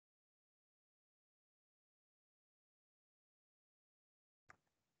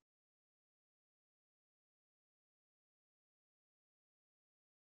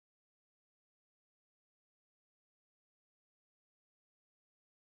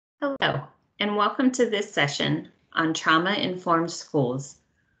Hello, and welcome to this session on trauma-informed schools,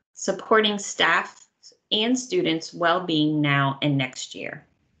 supporting staff and students' well-being now and next year.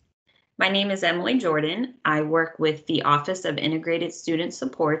 My name is Emily Jordan. I work with the Office of Integrated Student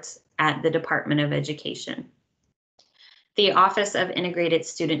Supports at the Department of Education. The Office of Integrated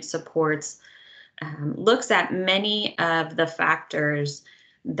Student Supports looks at many of the factors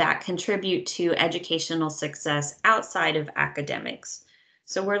that contribute to educational success outside of academics.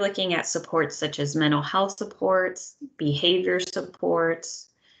 So we're looking at supports such as mental health supports, behavior supports,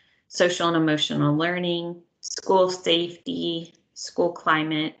 social and emotional learning, school safety, school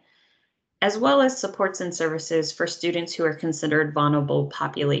climate, as well as supports and services for students who are considered vulnerable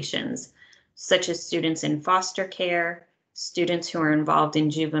populations, such as students in foster care, students who are involved in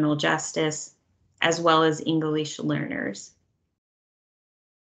juvenile justice, as well as English learners.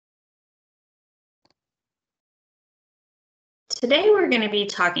 Today, we're going to be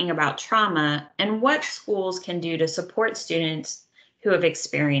talking about trauma and what schools can do to support students who have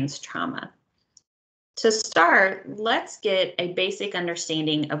experienced trauma. To start, let's get a basic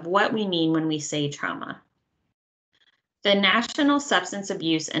understanding of what we mean when we say trauma. The National Substance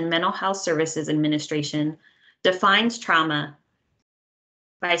Abuse and Mental Health Services Administration defines trauma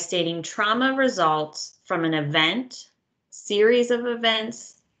by stating trauma results from an event, series of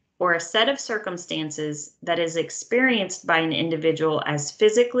events, or a set of circumstances that is experienced by an individual as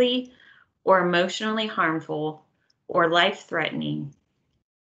physically or emotionally harmful or life-threatening,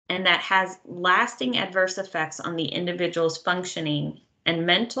 and that has lasting adverse effects on the individual's functioning and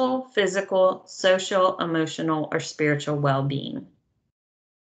mental, physical, social, emotional, or spiritual well-being.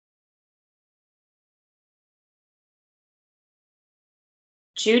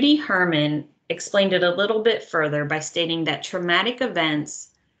 Judy Herman explained it a little bit further by stating that traumatic events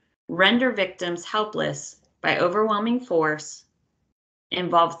render victims helpless by overwhelming force,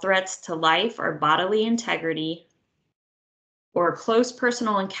 involve threats to life or bodily integrity, or a close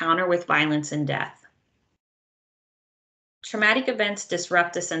personal encounter with violence and death. Traumatic events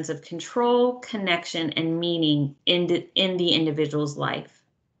disrupt a sense of control, connection, and meaning in the individual's life.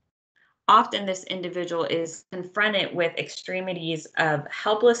 Often this individual is confronted with extremities of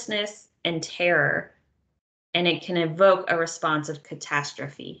helplessness and terror, and it can evoke a response of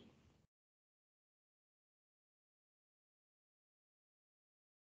catastrophe.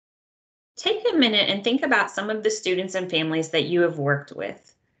 Take a minute and think about some of the students and families that you have worked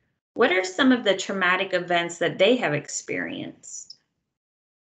with. What are some of the traumatic events that they have experienced?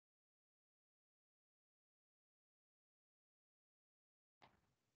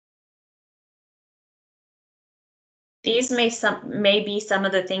 These may be some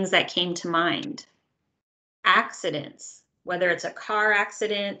of the things that came to mind. Accidents, whether it's a car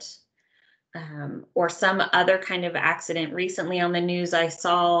accident or some other kind of accident. Recently on the news, I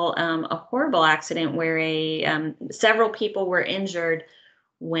saw a horrible accident where several people were injured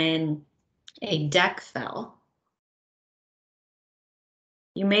when a deck fell.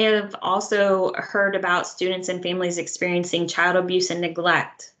 You may have also heard about students and families experiencing child abuse and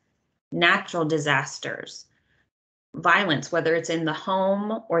neglect, natural disasters, violence, whether it's in the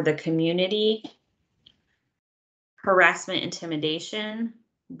home or the community, harassment, intimidation,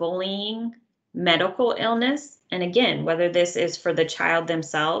 bullying, medical illness, and again, whether this is for the child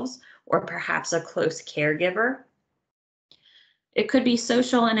themselves or perhaps a close caregiver. It could be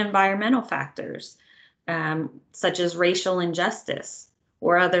social and environmental factors, such as racial injustice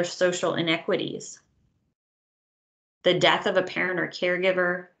or other social inequities, the death of a parent or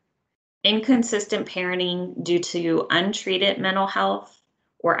caregiver, inconsistent parenting due to untreated mental health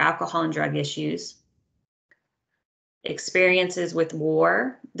or alcohol and drug issues, experiences with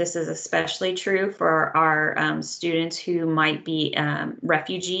war. This is especially true for our students who might be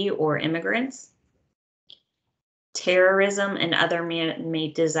refugee or immigrants, terrorism and other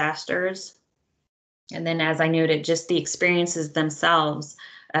man-made disasters, and then, as I noted, just the experiences themselves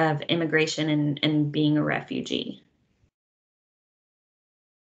of immigration and being a refugee.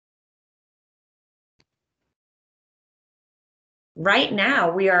 Right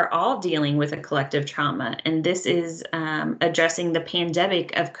now, we are all dealing with a collective trauma, and this is addressing the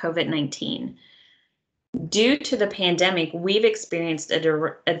pandemic of COVID-19. Due to the pandemic, we've experienced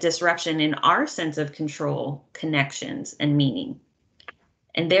a disruption in our sense of control, connections, and meaning.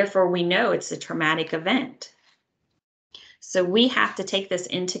 And therefore, we know it's a traumatic event. So we have to take this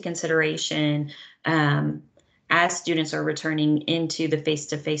into consideration as students are returning into the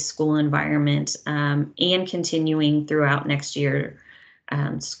face-to-face school environment and continuing throughout next year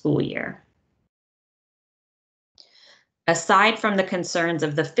school year. Aside from the concerns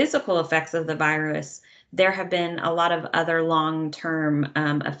of the physical effects of the virus, there have been a lot of other long-term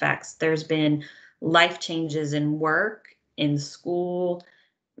effects. There's been life changes in work, in school.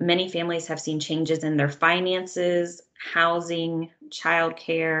 Many families have seen changes in their finances, housing,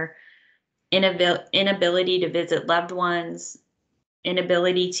 childcare, inability to visit loved ones,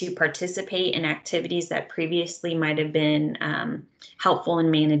 inability to participate in activities that previously might have been helpful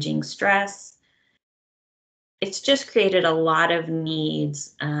in managing stress. It's just created a lot of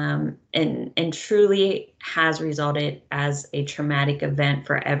needs and truly has resulted as a traumatic event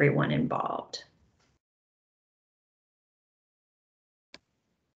for everyone involved.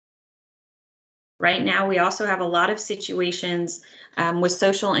 Right now, we also have a lot of situations with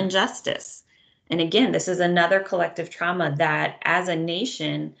social injustice. And again, this is another collective trauma that as a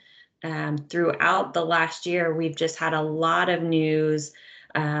nation, throughout the last year, we've just had a lot of news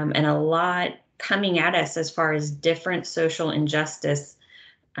and a lot coming at us as far as different social injustice.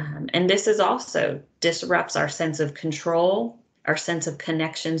 And this is also disrupts our sense of control, our sense of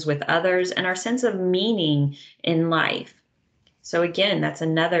connections with others, and our sense of meaning in life. So again, that's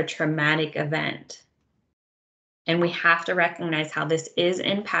another traumatic event. And we have to recognize how this is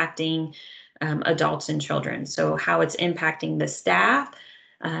impacting adults and children. So how it's impacting the staff,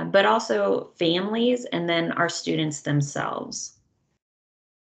 but also families and then our students themselves.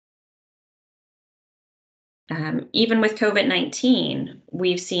 Even with COVID-19,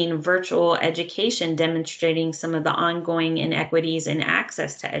 we've seen virtual education demonstrating some of the ongoing inequities in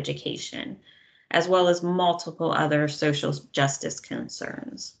access to education, as well as multiple other social justice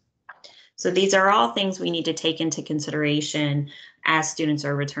concerns. So these are all things we need to take into consideration as students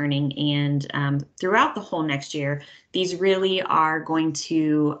are returning, and throughout the whole next year, these really are going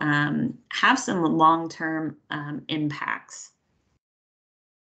to have some long-term impacts.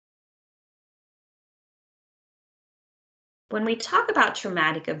 When we talk about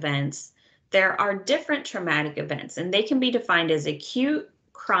traumatic events, there are different traumatic events, and they can be defined as acute,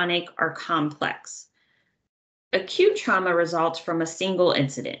 chronic, or complex. Acute trauma results from a single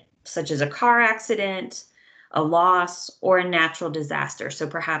incident, such as a car accident, a loss, or a natural disaster, so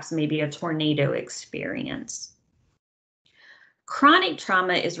perhaps maybe a tornado experience. Chronic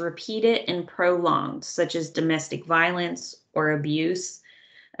trauma is repeated and prolonged, such as domestic violence or abuse,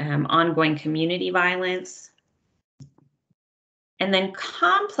 ongoing community violence. And then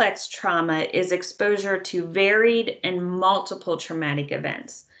complex trauma is exposure to varied and multiple traumatic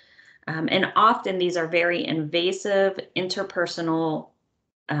events. And often these are very invasive interpersonal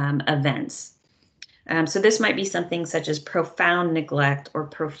events. So this might be something such as profound neglect or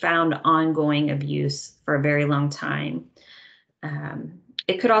profound ongoing abuse for a very long time.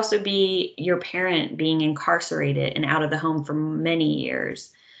 It could also be your parent being incarcerated and out of the home for many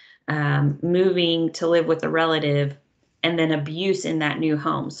years, moving to live with a relative, and then abuse in that new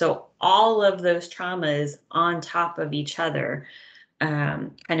home. So all of those traumas on top of each other,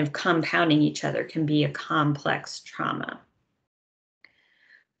 kind of compounding each other, can be a complex trauma.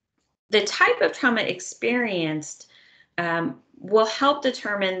 The type of trauma experienced will help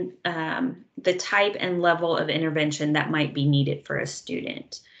determine the type and level of intervention that might be needed for a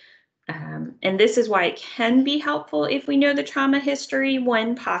student. And this is why it can be helpful if we know the trauma history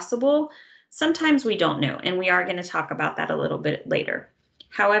when possible. Sometimes we don't know, and we are going to talk about that a little bit later.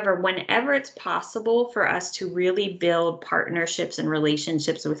 However, whenever it's possible for us to really build partnerships and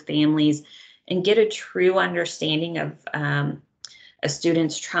relationships with families and get a true understanding of a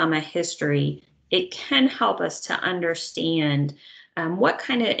student's trauma history, it can help us to understand what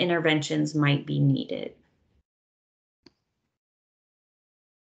kind of interventions might be needed.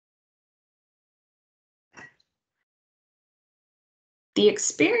 The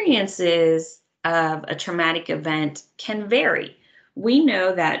experiences of a traumatic event can vary. We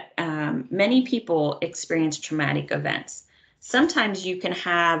know that many people experience traumatic events. Sometimes you can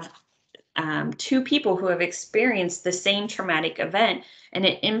have two people who have experienced the same traumatic event and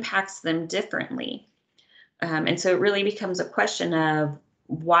it impacts them differently. And so it really becomes a question of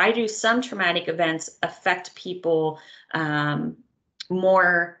why do some traumatic events affect people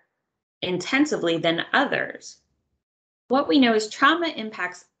more intensively than others? What we know is trauma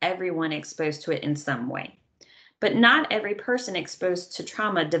impacts everyone exposed to it in some way, but not every person exposed to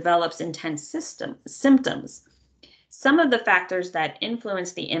trauma develops intense symptoms. Some of the factors that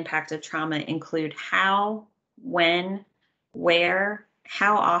influence the impact of trauma include how, when, where,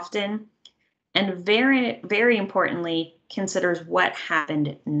 how often, and very, very importantly, considers what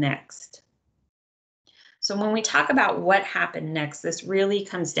happened next. So when we talk about what happened next, this really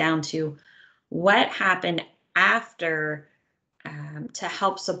comes down to what happened after to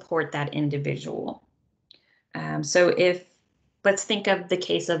help support that individual. So let's think of the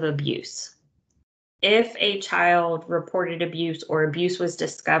case of abuse. if a child reported abuse or abuse was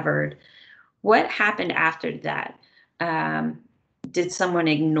discovered, what happened after that? Did someone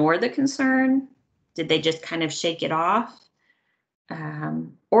ignore the concern? Did they just kind of shake it off?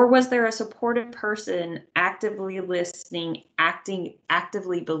 Or was there a supportive person actively listening,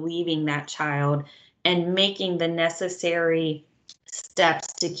 actively believing that child and making the necessary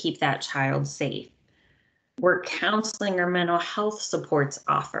steps to keep that child safe? Were counseling or mental health supports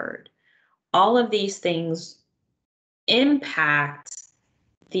offered? All of these things impact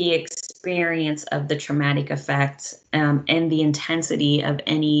the experience of the traumatic effects and the intensity of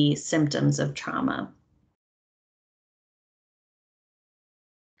any symptoms of trauma.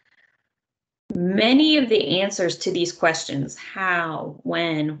 Many of the answers to these questions, how,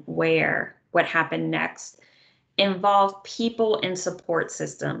 when, where, what happened next, involve people and support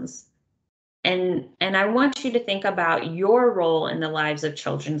systems. And I want you to think about your role in the lives of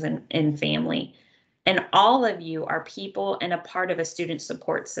children and family. And all of you are people and a part of a student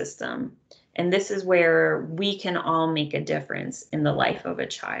support system. And this is where we can all make a difference in the life of a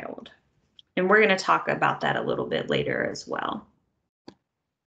child. And we're going to talk about that a little bit later as well.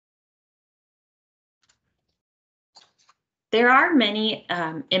 There are many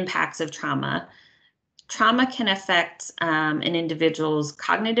impacts of trauma. Trauma can affect an individual's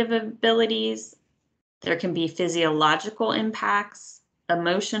cognitive abilities. There can be physiological impacts,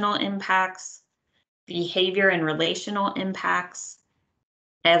 emotional impacts, behavior and relational impacts,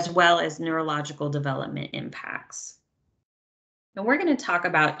 as well as neurological development impacts. And we're going to talk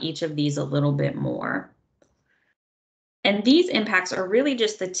about each of these a little bit more. And these impacts are really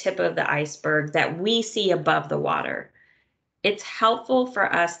just the tip of the iceberg that we see above the water. It's helpful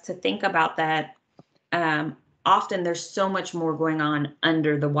for us to think about that. Often there's so much more going on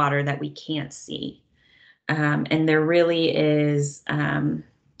under the water that we can't see. And there really is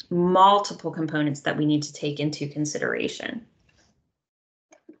multiple components that we need to take into consideration.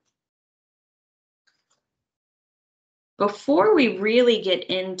 Before we really get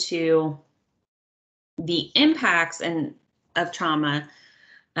into the impacts of trauma,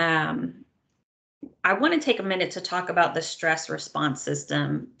 I want to take a minute to talk about the stress response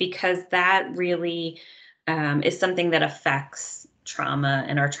system, because that really is something that affects trauma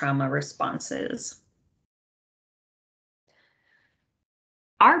and our trauma responses.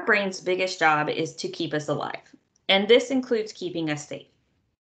 Our brain's biggest job is to keep us alive, and this includes keeping us safe.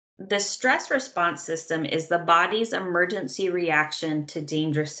 The stress response system is the body's emergency reaction to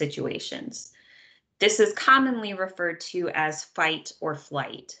dangerous situations. This is commonly referred to as fight or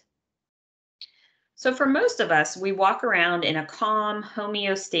flight. So for most of us, we walk around in a calm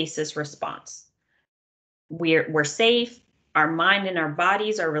homeostasis response. We're safe, our mind and our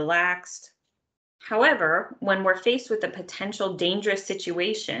bodies are relaxed. However, when we're faced with a potential dangerous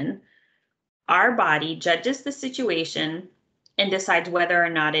situation, our body judges the situation and decides whether or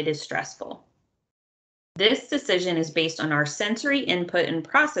not it is stressful. This decision is based on our sensory input and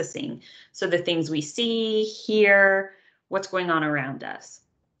processing, so the things we see, hear, what's going on around us.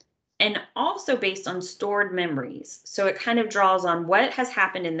 And also based on stored memories. So it kind of draws on what has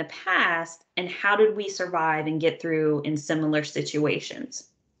happened in the past and how did we survive and get through in similar situations.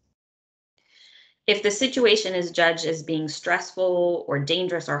 If the situation is judged as being stressful or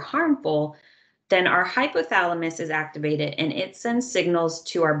dangerous or harmful, then our hypothalamus is activated and it sends signals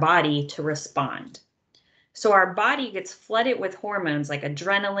to our body to respond. So our body gets flooded with hormones like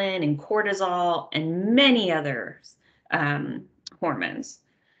adrenaline and cortisol and many others hormones.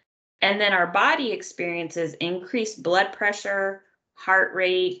 And then our body experiences increased blood pressure, heart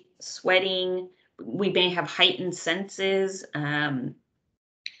rate, sweating. We may have heightened senses.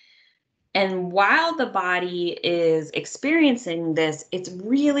 And while the body is experiencing this, it's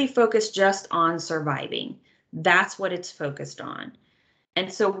really focused just on surviving. That's what it's focused on.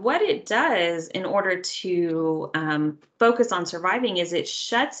 And so what it does in order to focus on surviving is it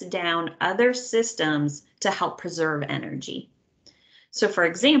shuts down other systems to help preserve energy. So for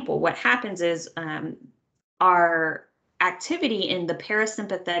example, what happens is our activity in the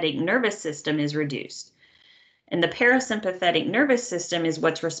parasympathetic nervous system is reduced. And the parasympathetic nervous system is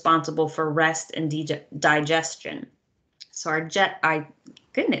what's responsible for rest and digestion. So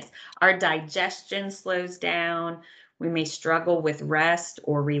our digestion slows down. We may struggle with rest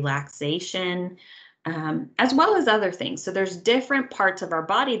or relaxation, as well as other things. So there's different parts of our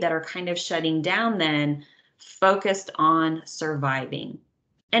body that are kind of shutting down then, focused on surviving.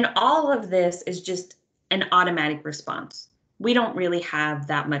 And all of this is just an automatic response. We don't really have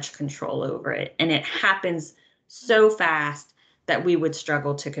that much control over it. And it happens so fast that we would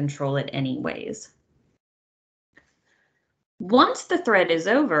struggle to control it anyways. Once the threat is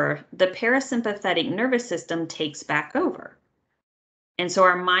over, the parasympathetic nervous system takes back over. And so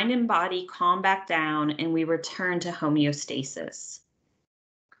our mind and body calm back down and we return to homeostasis.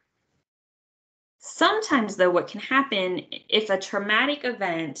 Sometimes, though, what can happen if a traumatic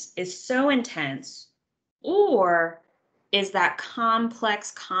event is so intense or is that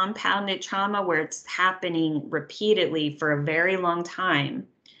complex compounded trauma where it's happening repeatedly for a very long time,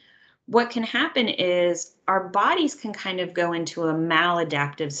 what can happen is our bodies can kind of go into a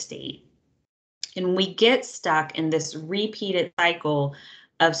maladaptive state. And we get stuck in this repeated cycle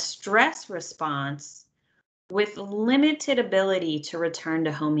of stress response with limited ability to return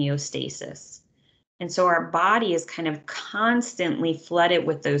to homeostasis. And so our body is kind of constantly flooded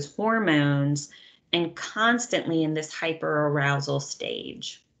with those hormones and constantly in this hyperarousal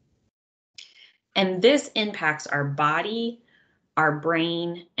stage. And this impacts our body, our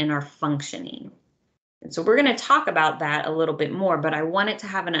brain, and our functioning. And so we're going to talk about that a little bit more, but I wanted to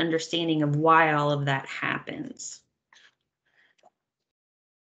have an understanding of why all of that happens.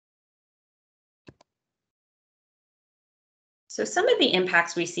 So some of the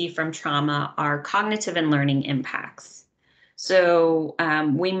impacts we see from trauma are cognitive and learning impacts. So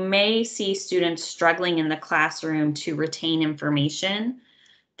we may see students struggling in the classroom to retain information.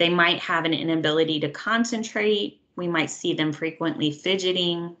 They might have an inability to concentrate. We might see them frequently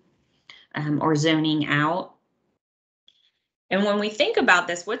fidgeting or zoning out. And when we think about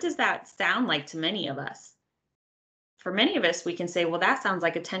this, what does that sound like to many of us? For many of us, we can say, well, that sounds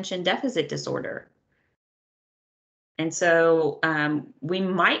like attention deficit disorder. And so we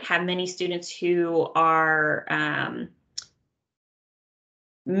might have many students who are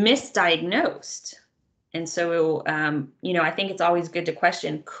misdiagnosed. And so, I think it's always good to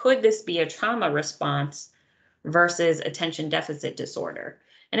question, could this be a trauma response versus attention deficit disorder?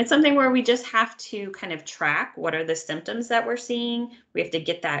 And it's something where we just have to kind of track what are the symptoms that we're seeing. We have to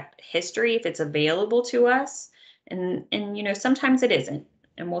get that history if it's available to us. And sometimes it isn't.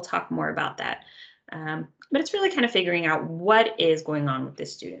 And we'll talk more about that. But it's really kind of figuring out what is going on with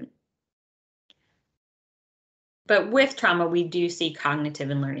this student. But with trauma, we do see cognitive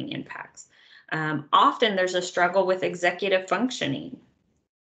and learning impacts. Often there's a struggle with executive functioning.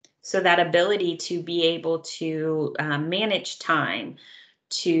 So that ability to be able to manage time,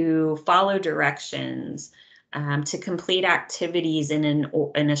 to follow directions, to complete activities in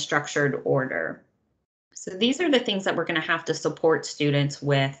a structured order. So these are the things that we're going to have to support students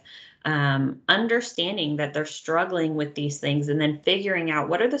with, understanding that they're struggling with these things and then figuring out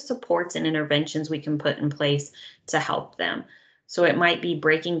what are the supports and interventions we can put in place to help them. So it might be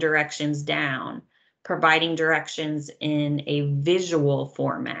breaking directions down, providing directions in a visual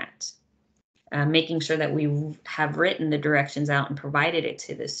format, making sure that we have written the directions out and provided it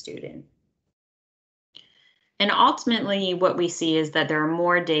to the student. And ultimately, what we see is that there are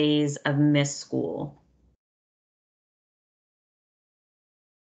more days of missed school.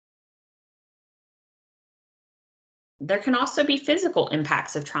 There can also be physical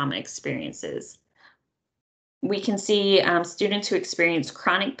impacts of trauma experiences. We can see students who experience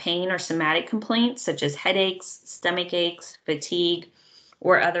chronic pain or somatic complaints such as headaches, stomach aches, fatigue,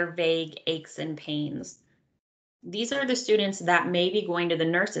 or other vague aches and pains. These are the students that may be going to the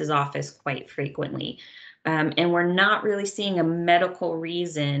nurse's office quite frequently, and we're not really seeing a medical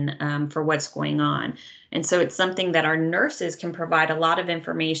reason for what's going on. And so it's something that our nurses can provide a lot of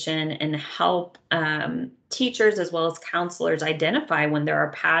information and help teachers as well as counselors identify when there are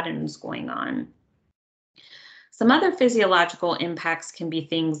patterns going on. Some other physiological impacts can be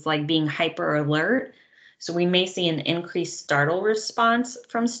things like being hyper alert. So we may see an increased startle response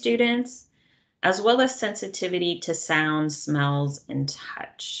from students, as well as sensitivity to sounds, smells, and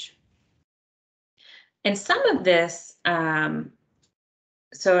touch. And some of this,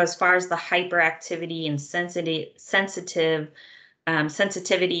 so as far as the hyperactivity and sensitivity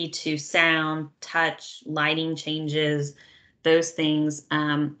to sound, touch, lighting changes, those things,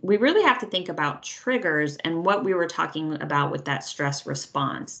 we really have to think about triggers and what we were talking about with that stress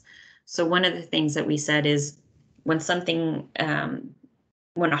response. So one of the things that we said is when something,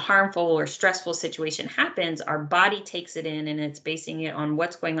 when a harmful or stressful situation happens, our body takes it in and it's basing it on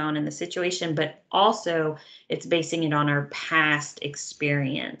what's going on in the situation, but also it's basing it on our past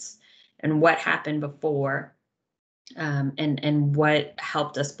experience and what happened before, and what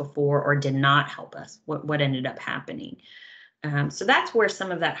helped us before or did not help us, what ended up happening. So that's where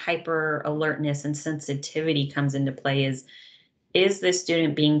some of that hyper alertness and sensitivity comes into play. Is this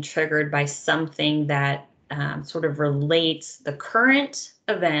student being triggered by something that sort of relates the current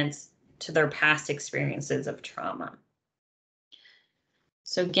events to their past experiences of trauma?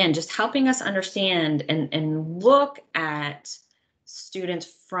 So again, just helping us understand and look at students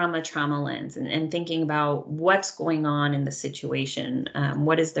from a trauma lens and thinking about what's going on in the situation.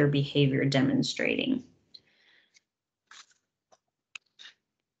 What is their behavior demonstrating?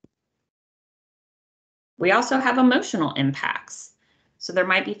 We also have emotional impacts. So there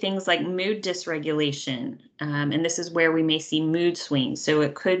might be things like mood dysregulation, and this is where we may see mood swings. So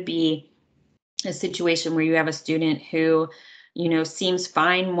it could be a situation where you have a student who, seems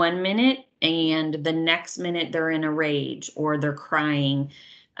fine 1 minute and the next minute they're in a rage or they're crying.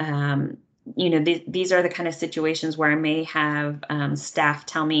 These are the kind of situations where I may have staff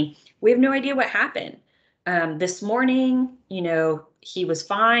tell me, we have no idea what happened. This morning, he was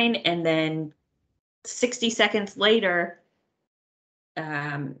fine, and then 60 seconds later,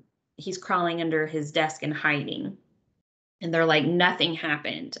 he's crawling under his desk and hiding. And they're like, nothing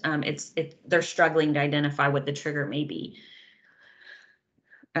happened. They're struggling to identify what the trigger may be.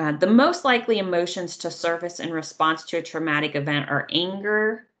 The most likely emotions to surface in response to a traumatic event are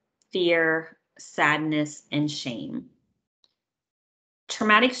anger, fear, sadness, and shame.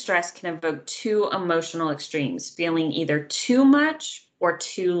 Traumatic stress can evoke two emotional extremes, feeling either too much or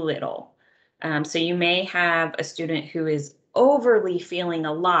too little. So you may have a student who is overly feeling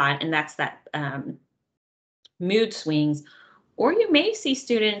a lot, and that's that mood swings. Or you may see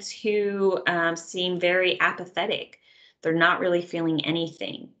students who seem very apathetic. They're not really feeling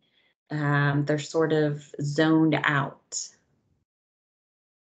anything. They're sort of zoned out.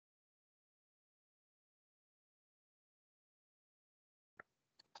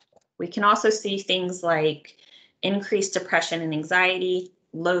 We can also see things like increased depression and anxiety,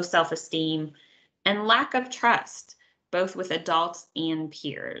 low self-esteem, and lack of trust, both with adults and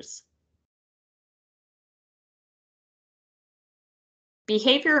peers.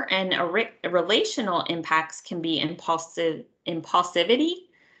 Behavior and relational impacts can be impulsivity,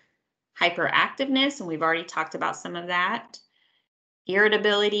 hyperactiveness, and we've already talked about some of that,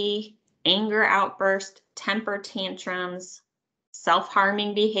 irritability, anger outburst, temper tantrums,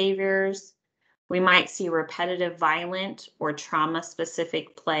 self-harming behaviors. We might see repetitive violent or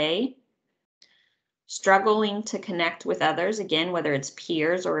trauma-specific play, struggling to connect with others, again, whether it's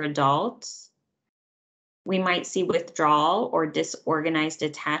peers or adults. We might see withdrawal or disorganized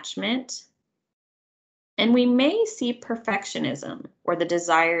attachment. And we may see perfectionism or the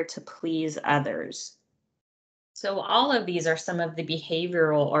desire to please others. So all of these are some of the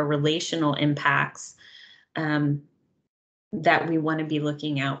behavioral or relational impacts that we want to be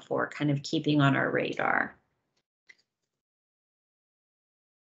looking out for, kind of keeping on our radar.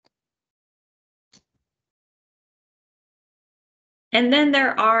 And then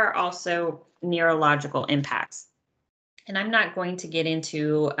there are also neurological impacts. And I'm not going to get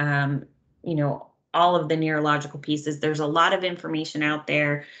into, all of the neurological pieces. There's a lot of information out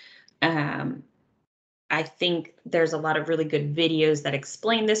there. I think there's a lot of really good videos that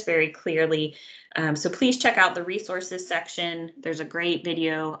explain this very clearly. So please check out the resources section. There's a great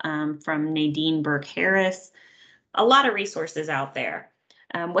video from Nadine Burke-Harris. A lot of resources out there.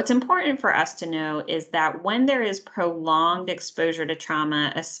 What's important for us to know is that when there is prolonged exposure to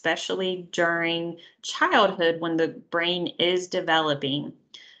trauma, especially during childhood when the brain is developing,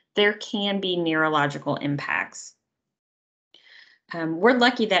 there can be neurological impacts. We're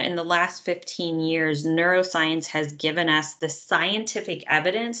lucky that in the last 15 years, neuroscience has given us the scientific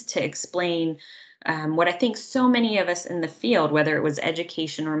evidence to explain what I think so many of us in the field, whether it was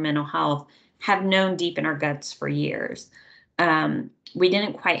education or mental health, have known deep in our guts for years. We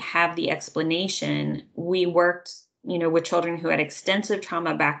didn't quite have the explanation. We worked, with children who had extensive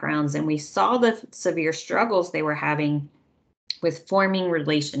trauma backgrounds, and we saw the severe struggles they were having with forming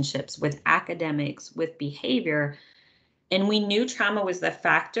relationships, with academics, with behavior. And we knew trauma was the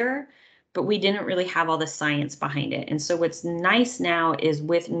factor, but we didn't really have all the science behind it. And so what's nice now is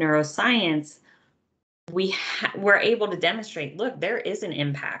with neuroscience, we're able to demonstrate, look, there is an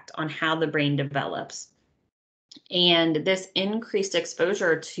impact on how the brain develops. And this increased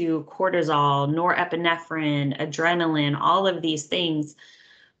exposure to cortisol, norepinephrine, adrenaline, all of these things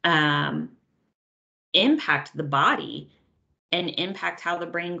impact the body and impact how the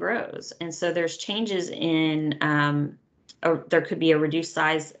brain grows. And so there's changes in, there could be a reduced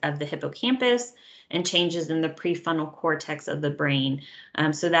size of the hippocampus and changes in the prefrontal cortex of the brain.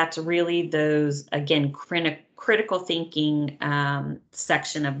 So that's really those, again, critical thinking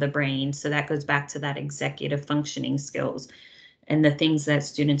section of the brain. So that goes back to that executive functioning skills and the things that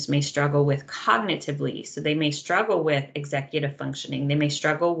students may struggle with cognitively. So they may struggle with executive functioning. They may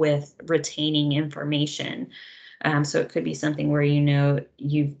struggle with retaining information. So it could be something where,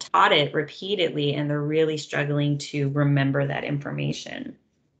 you've taught it repeatedly and they're really struggling to remember that information.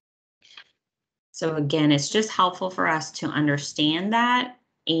 So again, it's just helpful for us to understand that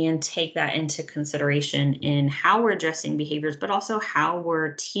and take that into consideration in how we're addressing behaviors, but also how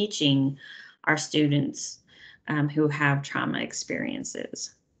we're teaching our students who have trauma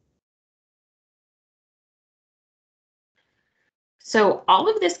experiences. So all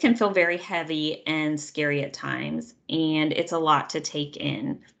of this can feel very heavy and scary at times, and it's a lot to take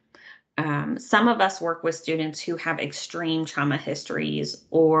in. Some of us work with students who have extreme trauma histories,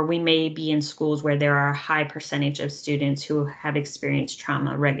 or we may be in schools where there are a high percentage of students who have experienced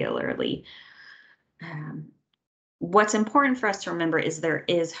trauma regularly. What's important for us to remember is there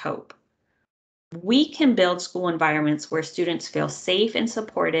is hope. We can build school environments where students feel safe and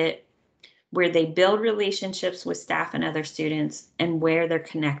supported, where they build relationships with staff and other students, and where they're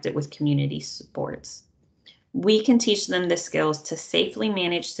connected with community supports. We can teach them the skills to safely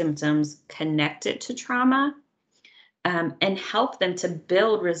manage symptoms connected to trauma, and help them to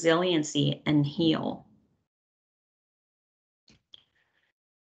build resiliency and heal.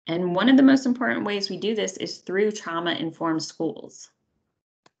 And one of the most important ways we do this is through trauma-informed schools.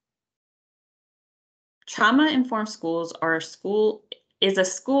 Trauma-informed schools is a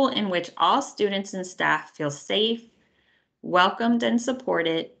school in which all students and staff feel safe, welcomed, and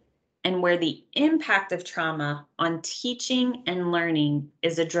supported, and where the impact of trauma on teaching and learning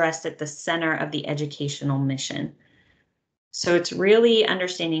is addressed at the center of the educational mission. So it's really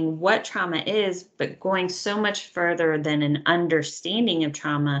understanding what trauma is, but going so much further than an understanding of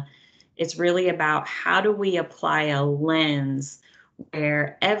trauma. It's really about how do we apply a lens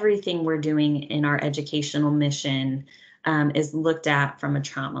where everything we're doing in our educational mission is looked at from a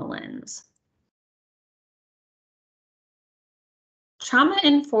trauma lens.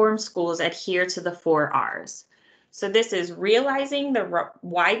 Trauma-informed schools adhere to the 4 R's. So this is realizing the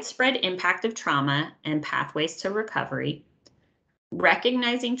widespread impact of trauma and pathways to recovery,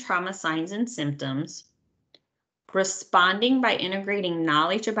 recognizing trauma signs and symptoms, responding by integrating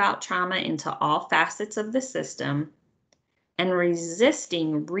knowledge about trauma into all facets of the system, and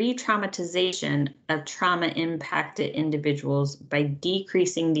resisting re-traumatization of trauma-impacted individuals by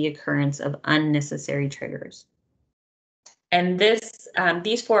decreasing the occurrence of unnecessary triggers. And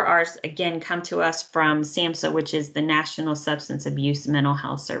these 4 R's, again, come to us from SAMHSA, which is the National Substance Abuse Mental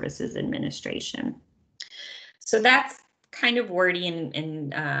Health Services Administration. So that's kind of wordy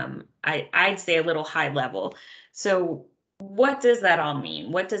and I'd say a little high level. So what does that all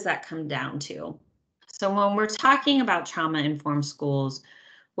mean? What does that come down to? So when we're talking about trauma-informed schools,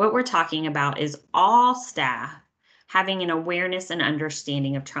 what we're talking about is all staff having an awareness and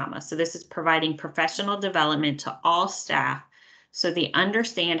understanding of trauma. So this is providing professional development to all staff so they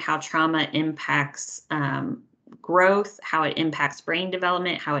understand how trauma impacts growth, how it impacts brain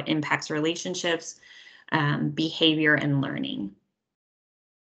development, how it impacts relationships, behavior, and learning.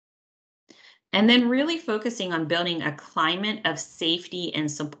 And then really focusing on building a climate of safety and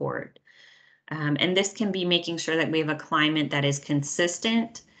support. And this can be making sure that we have a climate that is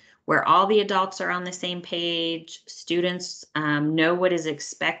consistent, where all the adults are on the same page, students know what is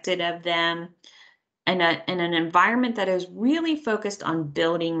expected of them, and an environment that is really focused on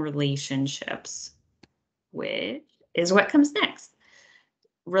building relationships, which is what comes next.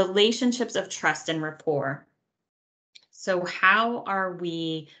 Relationships of trust and rapport. So how are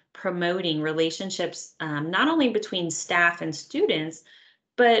we promoting relationships not only between staff and students,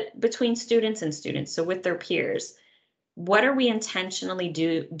 but between students and students, so with their peers? What are we intentionally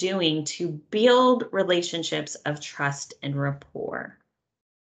doing to build relationships of trust and rapport?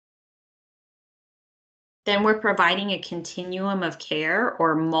 Then we're providing a continuum of care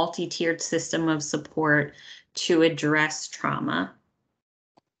or multi-tiered system of support to address trauma.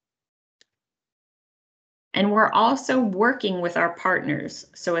 And we're also working with our partners.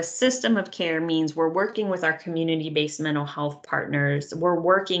 So a system of care means we're working with our community-based mental health partners. We're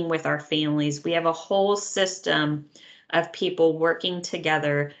working with our families. We have a whole system of people working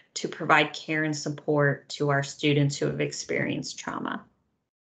together to provide care and support to our students who have experienced trauma.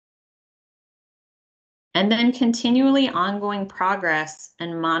 And then continually ongoing progress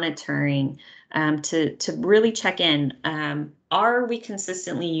and monitoring to really check in. Are we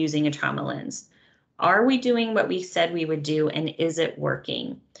consistently using a trauma lens? Are we doing what we said we would do, and is it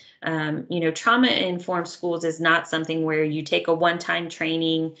working? Trauma-informed schools is not something where you take a one-time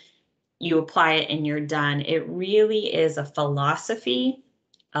training, you apply it, and you're done. It really is a philosophy,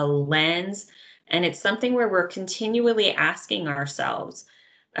 a lens, and it's something where we're continually asking ourselves,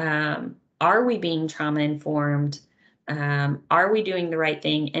 are we being trauma-informed? Are we doing the right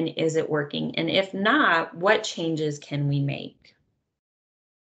thing, and is it working? And if not, what changes can we make?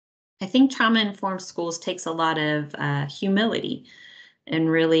 I think trauma-informed schools takes a lot of humility. and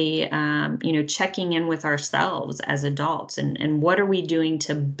really, checking in with ourselves as adults and what are we doing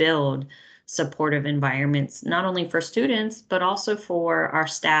to build supportive environments, not only for students, but also for our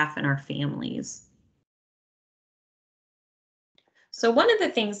staff and our families. So one of the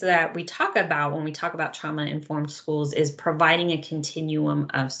things that we talk about when we talk about trauma-informed schools is providing a continuum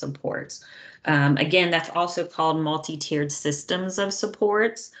of supports. Again, that's also called multi-tiered systems of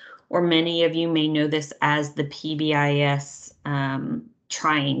supports, or many of you may know this as the PBIS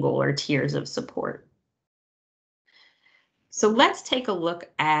triangle or tiers of support. So let's take a look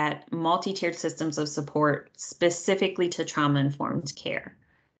at multi-tiered systems of support specifically to trauma-informed care.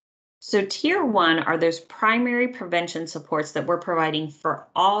 So tier 1 are those primary prevention supports that we're providing for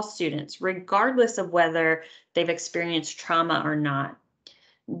all students, regardless of whether they've experienced trauma or not.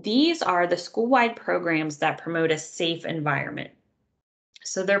 These are the school-wide programs that promote a safe environment.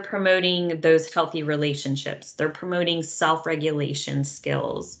 So they're promoting those healthy relationships. They're promoting self-regulation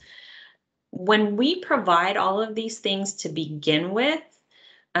skills. When we provide all of these things to begin with,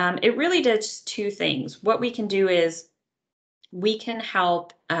 it really does two things. What we can do is we can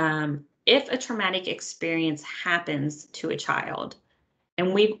help if a traumatic experience happens to a child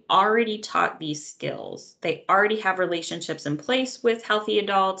and we've already taught these skills. They already have relationships in place with healthy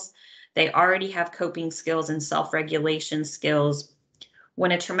adults. They already have coping skills and self-regulation skills.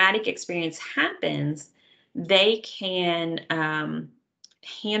 When a traumatic experience happens, they can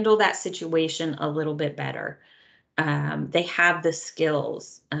handle that situation a little bit better. They have the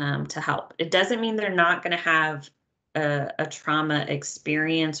skills to help. It doesn't mean they're not going to have a trauma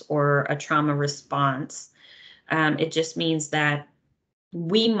experience or a trauma response. It just means that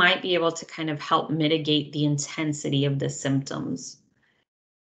we might be able to kind of help mitigate the intensity of the symptoms.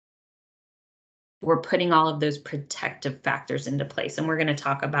 We're putting all of those protective factors into place, and we're going to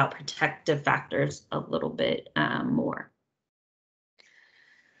talk about protective factors a little bit more.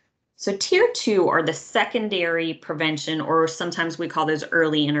 So tier 2 are the secondary prevention, or sometimes we call those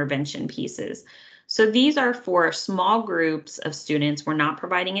early intervention pieces. So these are for small groups of students. We're not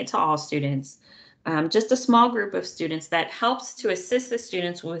providing it to all students, just a small group of students that helps to assist the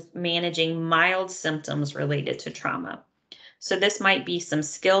students with managing mild symptoms related to trauma. So this might be some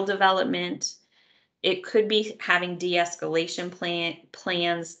skill development. It could be having de-escalation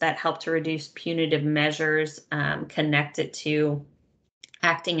plans that help to reduce punitive measures connected to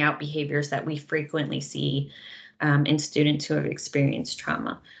acting out behaviors that we frequently see in students who have experienced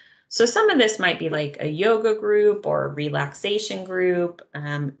trauma. So some of this might be like a yoga group or a relaxation group,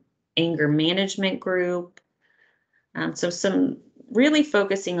 anger management group. So some really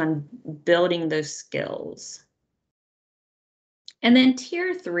focusing on building those skills. And then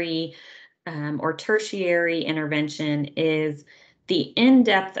tier 3 or tertiary intervention is the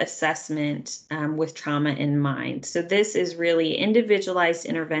in-depth assessment with trauma in mind. So this is really individualized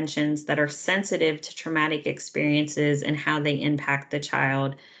interventions that are sensitive to traumatic experiences and how they impact the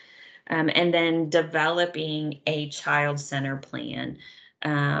child. And then developing a child-centered plan.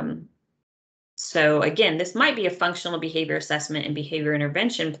 So again, this might be a functional behavior assessment and behavior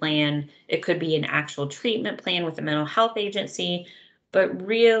intervention plan. It could be an actual treatment plan with a mental health agency, but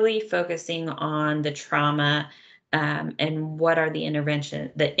really focusing on the trauma and what are the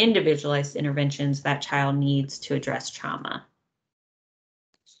individualized interventions that child needs to address trauma.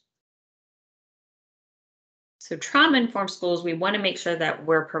 So trauma-informed schools, we want to make sure that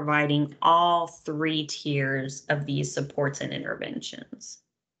we're providing all 3 tiers of these supports and interventions.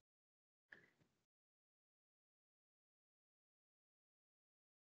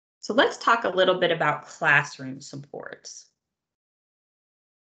 So let's talk a little bit about classroom supports.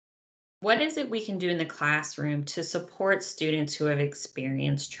 What is it we can do in the classroom to support students who have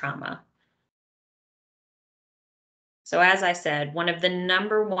experienced trauma? So as I said, one of the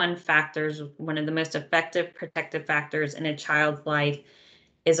 #1 factors, one of the most effective protective factors in a child's life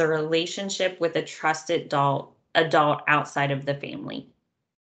is a relationship with a trusted adult outside of the family.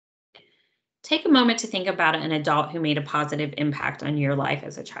 Take a moment to think about an adult who made a positive impact on your life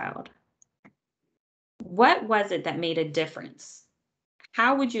as a child. What was it that made a difference?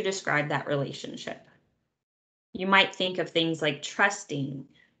 How would you describe that relationship? You might think of things like trusting,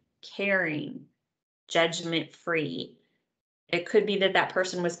 caring, judgment-free. It could be that that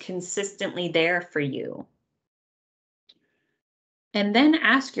person was consistently there for you. And then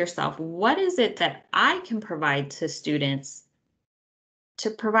ask yourself, what is it that I can provide to students to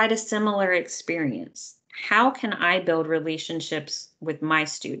provide a similar experience? How can I build relationships with my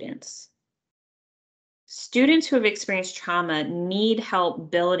students? Students who have experienced trauma need help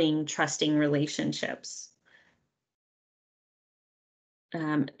building trusting relationships.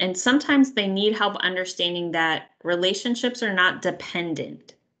 And sometimes they need help understanding that relationships are not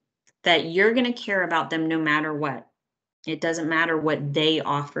dependent, that you're going to care about them no matter what. It doesn't matter what they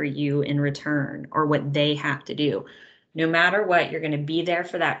offer you in return or what they have to do. No matter what, you're going to be there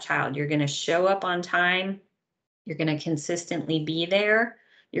for that child. You're going to show up on time. You're going to consistently be there.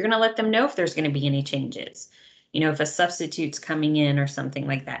 You're going to let them know if there's going to be any changes. If a substitute's coming in or something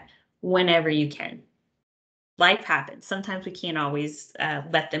like that, whenever you can. Life happens. Sometimes we can't always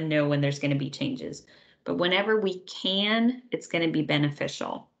let them know when there's going to be changes. But whenever we can, it's going to be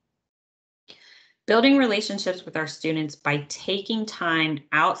beneficial. Building relationships with our students by taking time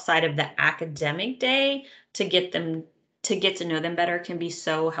outside of the academic day to get to know them better can be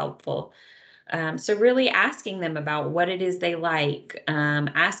so helpful. So really asking them about what it is they like,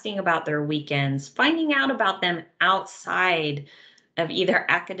 asking about their weekends, finding out about them outside of either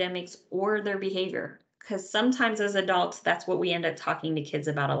academics or their behavior. Because sometimes as adults, that's what we end up talking to kids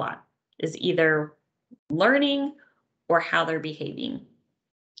about a lot, is either learning or how they're behaving.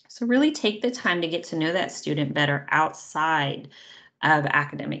 So really take the time to get to know that student better outside of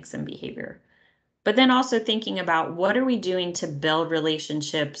academics and behavior. But then also thinking about what are we doing to build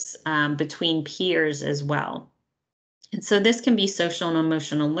relationships between peers as well. And so this can be social and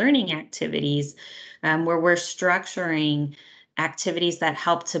emotional learning activities where we're structuring activities that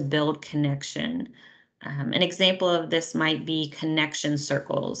help to build connection. An example of this might be connection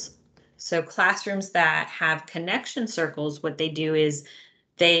circles. So classrooms that have connection circles, what they do is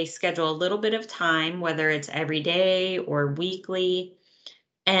they schedule a little bit of time, whether it's every day or weekly,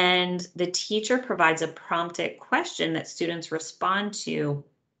 and the teacher provides a prompted question that students respond to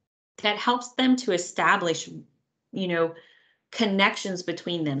that helps them to establish, connections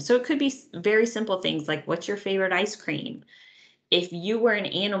between them. So it could be very simple things like, what's your favorite ice cream? If you were an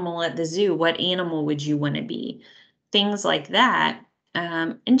animal at the zoo, what animal would you want to be? Things like that.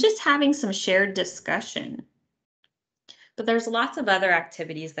 And just having some shared discussion. But there's lots of other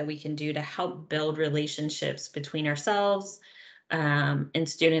activities that we can do to help build relationships between ourselves and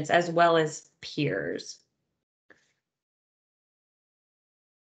students as well as peers.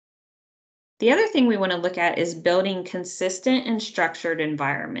 The other thing we want to look at is building consistent and structured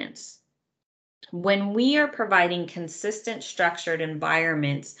environments. When we are providing consistent, structured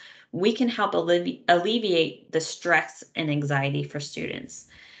environments, we can help alleviate the stress and anxiety for students.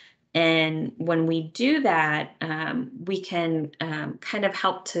 And when we do that, we can kind of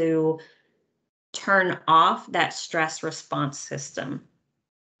help to turn off that stress response system,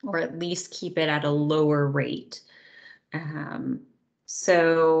 or at least keep it at a lower rate. Um,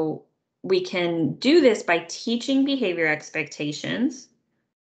 so we can do this by teaching behavior expectations,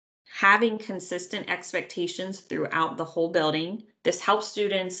 having consistent expectations throughout the whole building. This helps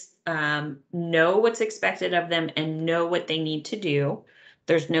students know what's expected of them and know what they need to do.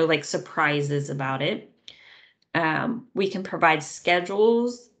 There's no surprises about it. We can provide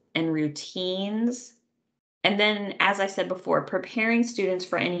schedules and routines. And then, as I said before, preparing students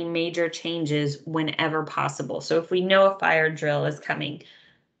for any major changes whenever possible. So if we know a fire drill is coming,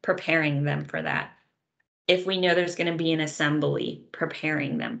 preparing them for that. If we know there's going to be an assembly,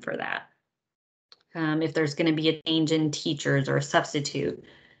 preparing them for that. If there's going to be a change in teachers or a substitute,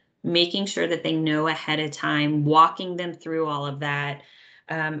 making sure that they know ahead of time, walking them through all of that,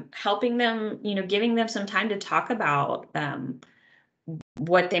 helping them, giving them some time to talk about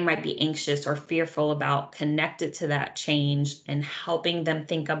what they might be anxious or fearful about connected to that change, and helping them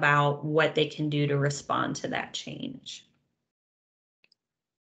think about what they can do to respond to that change.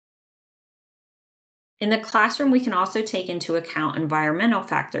 In the classroom, we can also take into account environmental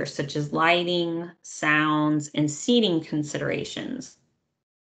factors such as lighting, sounds, and seating considerations.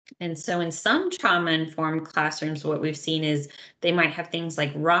 And so in some trauma-informed classrooms, what we've seen is they might have things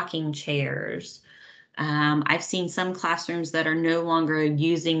like rocking chairs. I've seen some classrooms that are no longer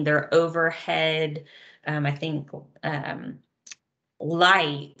using their overhead, I think,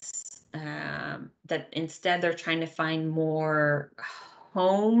 lights, that instead they're trying to find more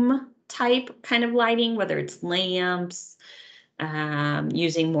home type kind of lighting, whether it's lamps,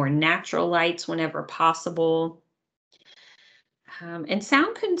 using more natural lights whenever possible. And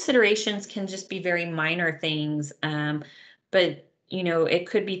sound considerations can just be very minor things, but it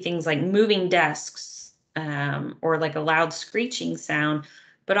could be things like moving desks, or like a loud screeching sound,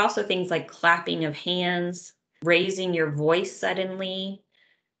 but also things like clapping of hands, raising your voice suddenly.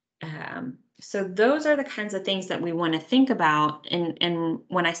 So those are the kinds of things that we want to think about. And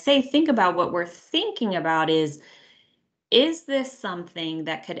when I say think about, what we're thinking about is this something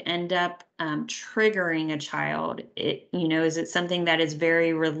that could end up triggering a child? Is it something that is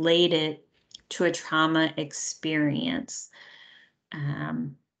very related to a trauma experience?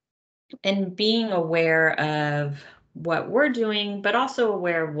 And being aware of what we're doing, but also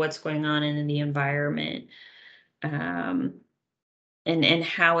aware of what's going on in the environment. Um, and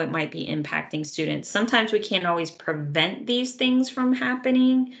how it might be impacting students. Sometimes we can't always prevent these things from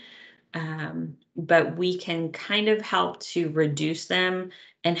happening, but we can kind of help to reduce them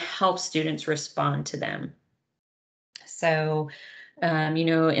and help students respond to them. So,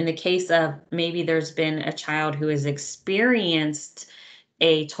 in the case of maybe there's been a child who has experienced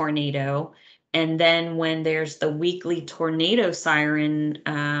a tornado, and then when there's the weekly tornado siren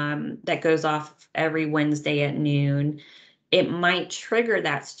that goes off every Wednesday at noon, it might trigger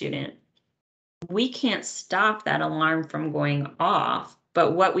that student. We can't stop that alarm from going off,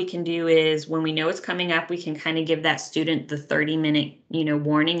 but what we can do is when we know it's coming up, we can kind of give that student the 30-minute,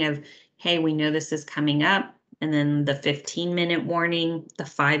 warning of, hey, we know this is coming up, and then the 15-minute warning, the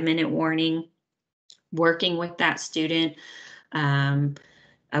 5-minute warning, working with that student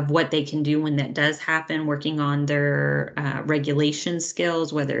of what they can do when that does happen, working on their regulation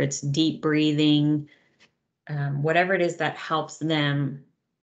skills, whether it's deep breathing, whatever it is that helps them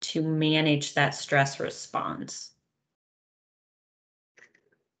to manage that stress response.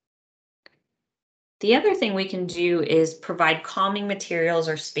 The other thing we can do is provide calming materials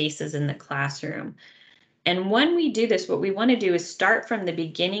or spaces in the classroom. And when we do this, what we want to do is start from the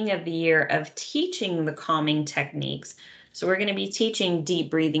beginning of the year of teaching the calming techniques. So we're going to be teaching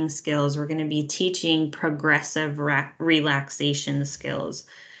deep breathing skills. We're going to be teaching progressive relaxation skills.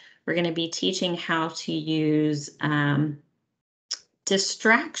 We're going to be teaching how to use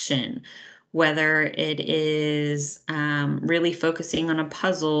distraction, whether it is really focusing on a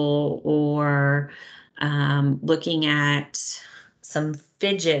puzzle or looking at some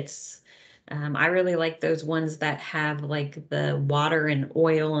fidgets. I really like those ones that have like the water and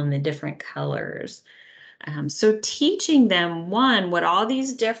oil and the different colors. So teaching them, one, what all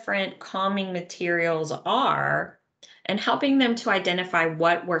these different calming materials are and helping them to identify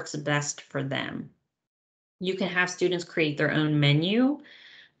what works best for them. You can have students create their own menu.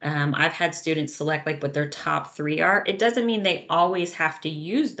 I've had students select like what their top 3 are. It doesn't mean they always have to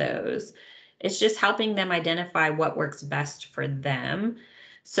use those. It's just helping them identify what works best for them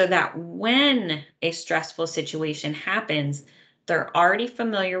so that when a stressful situation happens, they're already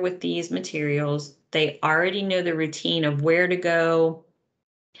familiar with these materials. They already know the routine of where to go,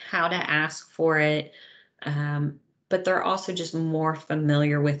 how to ask for it, but they're also just more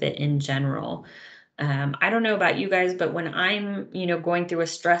familiar with it in general. I don't know about you guys, but when I'm, going through a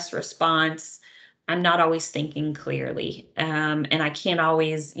stress response, I'm not always thinking clearly. And I can't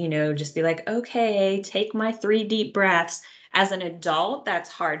always, just be like, okay, take my 3 deep breaths. As an adult, that's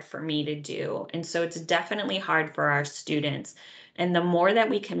hard for me to do. And so it's definitely hard for our students. And the more that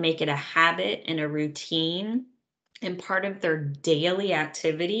we can make it a habit and a routine and part of their daily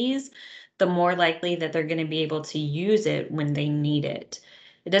activities, the more likely that they're going to be able to use it when they need it.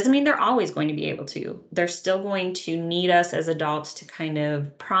 It doesn't mean they're always going to be able to. They're still going to need us as adults to kind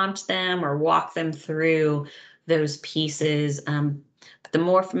of prompt them or walk them through those pieces. But the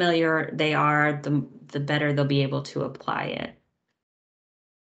more familiar they are, the better they'll be able to apply it.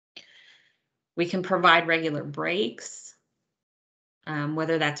 We can provide regular breaks,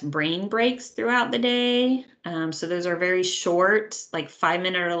 whether that's brain breaks throughout the day. So those are very short, like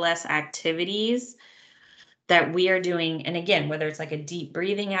 5-minute or less activities that we are doing. And again, whether it's like a deep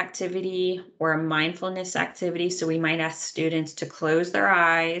breathing activity or a mindfulness activity. So we might ask students to close their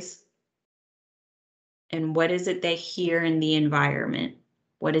eyes. And what is it they hear in the environment?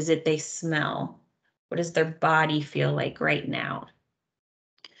 What is it they smell? What does their body feel like right now?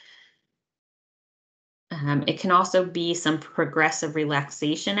 It can also be some progressive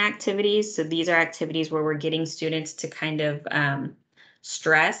relaxation activities. So these are activities where we're getting students to kind of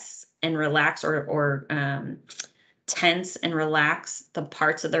stress and relax or tense and relax the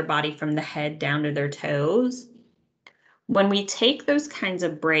parts of their body from the head down to their toes. When we take those kinds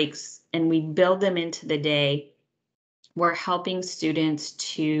of breaks and we build them into the day, we're helping students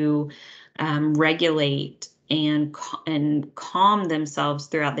to regulate and calm themselves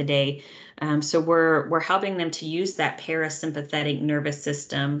throughout the day. So we're helping them to use that parasympathetic nervous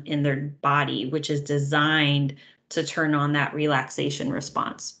system in their body, which is designed to turn on that relaxation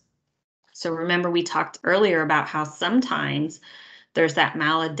response. So remember, we talked earlier about how sometimes there's that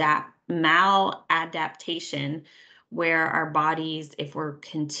maladaptation where our bodies, if we're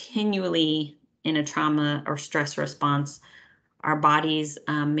continually in a trauma or stress response, our bodies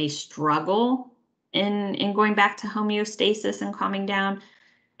may struggle in going back to homeostasis and calming down.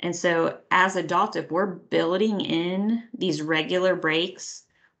 And so as adults, if we're building in these regular breaks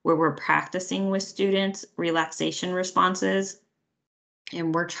where we're practicing with students relaxation responses,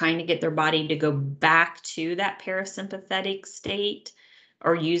 and we're trying to get their body to go back to that parasympathetic state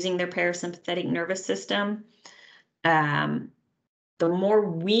or using their parasympathetic nervous system, the more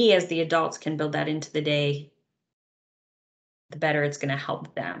we as the adults can build that into the day, the better it's going to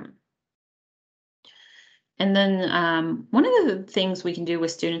help them. And then one of the things we can do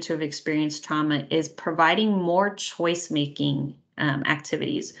with students who have experienced trauma is providing more choice-making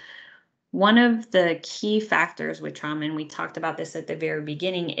activities. One of the key factors with trauma, and we talked about this at the very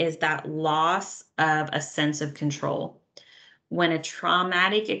beginning, is that loss of a sense of control. When a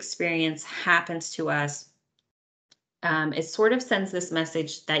traumatic experience happens to us, it sort of sends this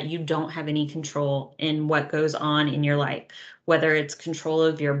message that you don't have any control in what goes on in your life, whether it's control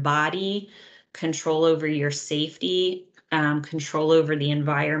of your body, control over your safety, control over the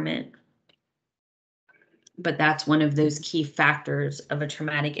environment. But that's one of those key factors of a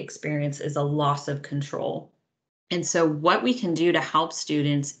traumatic experience, is a loss of control. And so what we can do to help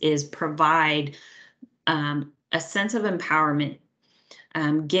students is provide a sense of empowerment,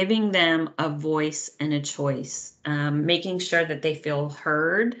 giving them a voice and a choice, making sure that they feel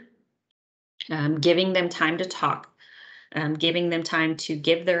heard, giving them time to talk, giving them time to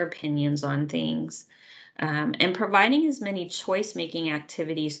give their opinions on things, and providing as many choice-making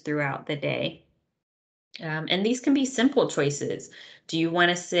activities throughout the day. And these can be simple choices. Do you want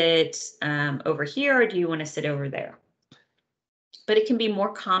to sit over here, or do you want to sit over there? But it can be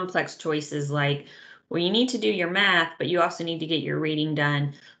more complex choices like, well, you need to do your math, but you also need to get your reading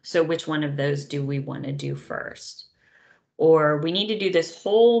done. So which one of those do we want to do first? Or we need to do this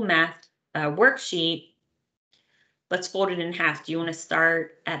whole math worksheet. Let's fold it in half. Do you want to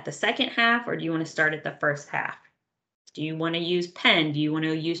start at the second half, or do you want to start at the first half? Do you want to use pen? Do you want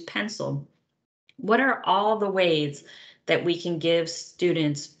to use pencil? What are all the ways that we can give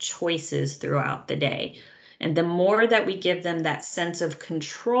students choices throughout the day? And the more that we give them that sense of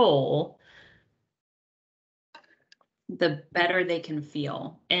control, the better they can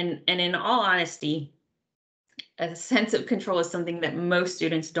feel. And in all honesty, a sense of control is something that most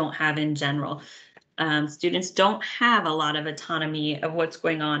students don't have in general. Students don't have a lot of autonomy of what's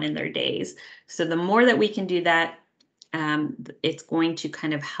going on in their days. So the more that we can do that, it's going to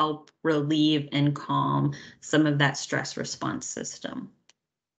kind of help relieve and calm some of that stress response system.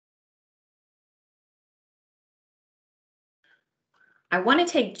 I want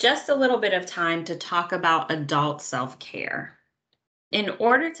to take just a little bit of time to talk about adult self-care. In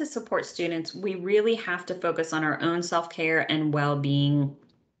order to support students, we really have to focus on our own self-care and well-being.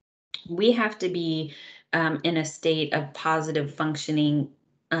 We have to be in a state of positive functioning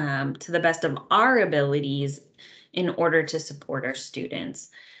to the best of our abilities in order to support our students.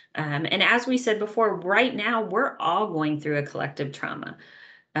 And as we said before, right now, we're all going through a collective trauma.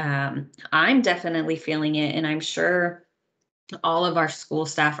 I'm definitely feeling it, and I'm sure all of our school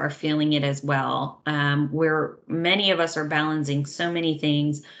staff are feeling it as well. Where many of us are balancing so many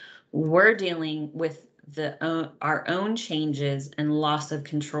things. We're dealing with our own changes and loss of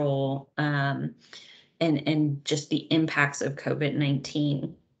control, and just the impacts of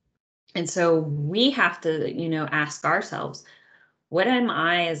COVID-19. And so we have to, ask ourselves, what am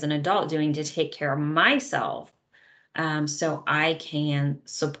I as an adult doing to take care of myself, so I can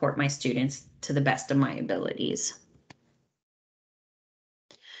support my students to the best of my abilities?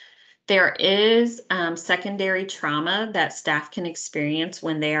 There is secondary trauma that staff can experience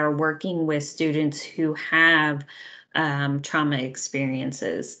when they are working with students who have trauma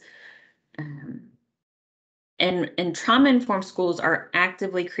experiences. And trauma-informed schools are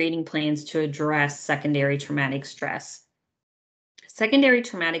actively creating plans to address secondary traumatic stress. Secondary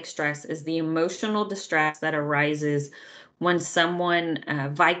traumatic stress is the emotional distress that arises when someone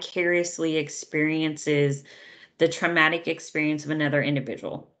vicariously experiences the traumatic experience of another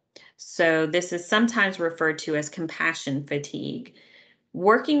individual. So this is sometimes referred to as compassion fatigue.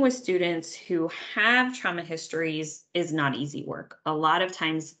 Working with students who have trauma histories is not easy work. A lot of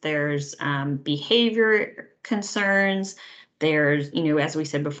times there's behavior concerns. There's, as we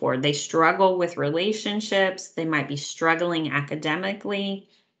said before, they struggle with relationships. They might be struggling academically.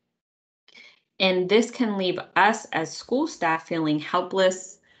 And this can leave us as school staff feeling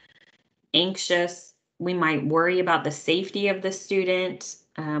helpless, anxious. We might worry about the safety of the student.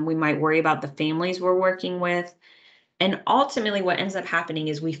 We might worry about the families we're working with. And ultimately, what ends up happening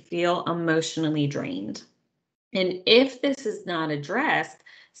is we feel emotionally drained. And if this is not addressed,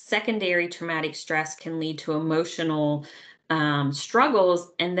 secondary traumatic stress can lead to emotional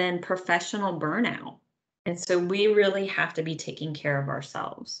struggles and then professional burnout. And so we really have to be taking care of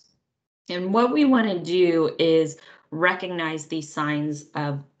ourselves. And what we want to do is recognize these signs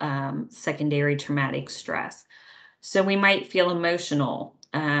of secondary traumatic stress. So we might feel emotional,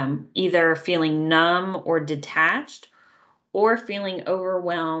 either feeling numb or detached, or feeling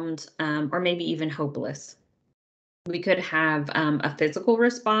overwhelmed, or maybe even hopeless. We could have a physical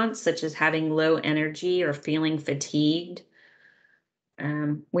response, such as having low energy or feeling fatigued.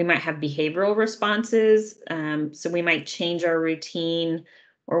 We might have behavioral responses. So we might change our routine,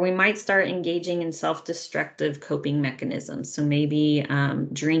 or we might start engaging in self destructive coping mechanisms. So maybe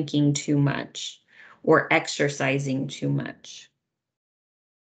drinking too much or exercising too much.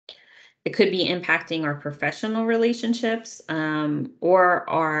 It could be impacting our professional relationships, or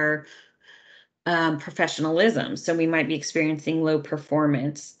our professionalism. So we might be experiencing low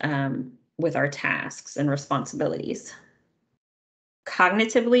performance with our tasks and responsibilities.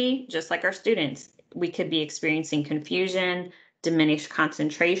 Cognitively, just like our students, we could be experiencing confusion, diminished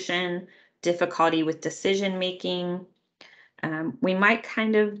concentration, difficulty with decision making. We might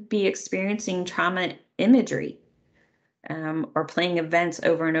kind of be experiencing trauma imagery, or playing events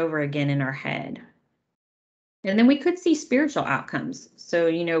over and over again in our head. And then we could see spiritual outcomes.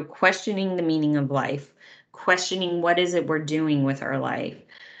 So, questioning the meaning of life, questioning what is it we're doing with our life,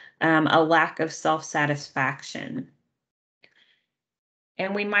 a lack of self satisfaction.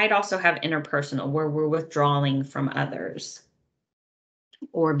 And we might also have interpersonal, where we're withdrawing from others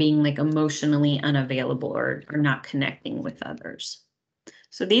or being like emotionally unavailable, or not connecting with others.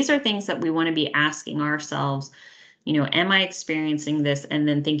 So these are things that we want to be asking ourselves, am I experiencing this? And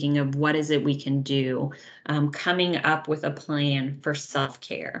then thinking of what is it we can do, coming up with a plan for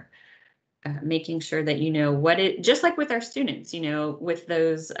self-care. Making sure that what it, just like with our students, with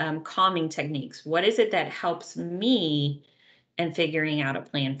those calming techniques, what is it that helps me, and figuring out a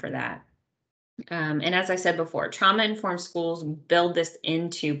plan for that. And as I said before, trauma-informed schools build this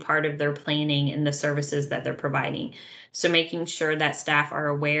into part of their planning and the services that they're providing. So making sure that staff are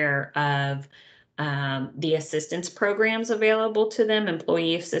aware of the assistance programs available to them,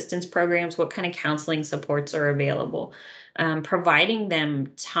 employee assistance programs, what kind of counseling supports are available, providing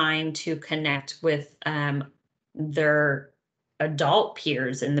them time to connect with their adult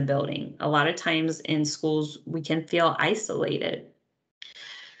peers in the building. A lot of times in schools, we can feel isolated.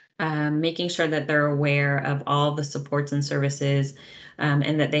 Making sure that they're aware of all the supports and services,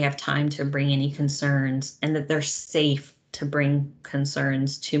 and that they have time to bring any concerns, and that they're safe to bring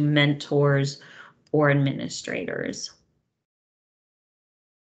concerns to mentors or administrators.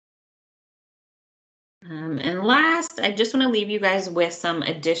 And last, I just want to leave you guys with some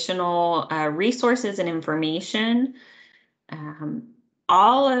additional resources and information.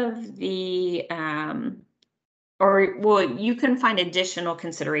 All of the you can find additional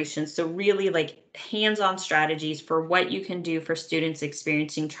considerations. So really like hands-on strategies for what you can do for students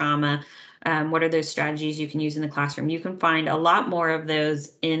experiencing trauma. What are those strategies you can use in the classroom? You can find a lot more of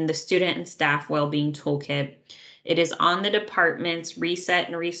those in the Student and Staff Wellbeing Toolkit. It is on the department's Reset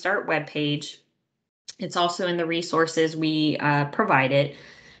and Restart webpage. It's also in the resources we provided.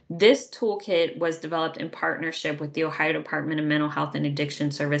 This toolkit was developed in partnership with the Ohio Department of Mental Health and Addiction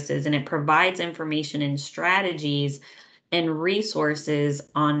Services, and it provides information and strategies and resources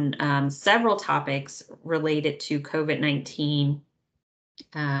on several topics related to COVID-19,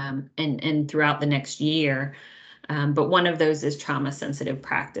 and throughout the next year. But one of those is trauma-sensitive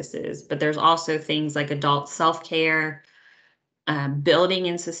practices. But there's also things like adult self-care, building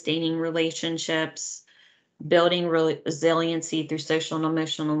and sustaining relationships, building resiliency through social and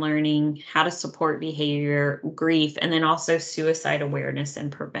emotional learning, how to support behavior, grief, and then also suicide awareness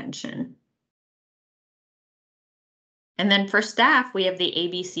and prevention. And then for staff, we have the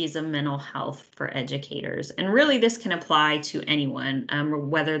ABCs of mental health for educators. And really this can apply to anyone,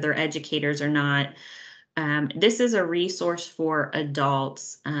 whether they're educators or not. This is a resource for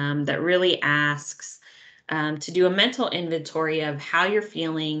adults that really asks to do a mental inventory of how you're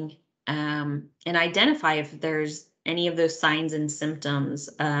feeling, and identify if there's any of those signs and symptoms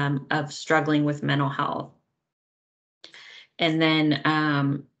of struggling with mental health. And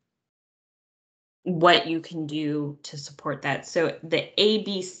then what you can do to support that. So the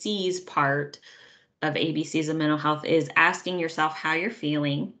ABCs part of ABCs of mental health is asking yourself how you're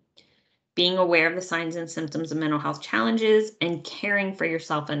feeling, being aware of the signs and symptoms of mental health challenges, and caring for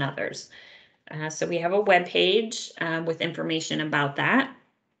yourself and others. So we have a webpage with information about that.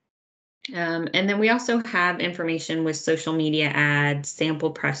 And then we also have information with social media ads, sample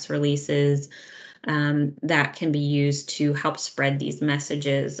press releases that can be used to help spread these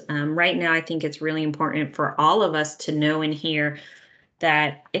messages. Right now, I think it's really important for all of us to know and hear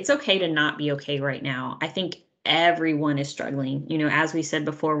that it's okay to not be okay right now. I think everyone is struggling. As we said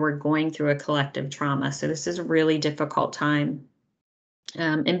before, we're going through a collective trauma. So this is a really difficult time.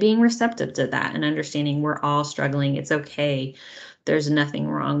 and being receptive to that and understanding we're all struggling. It's okay. There's nothing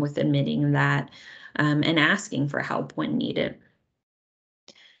wrong with admitting that and asking for help when needed.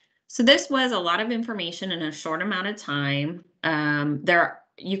 So this was a lot of information in a short amount of time.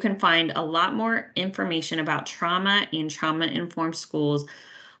 You can find a lot more information about trauma and trauma-informed schools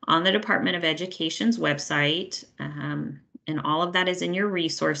on the Department of Education's website, and all of that is in your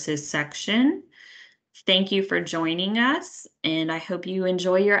resources section. Thank you for joining us, and I hope you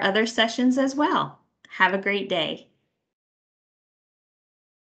enjoy your other sessions as well. Have a great day.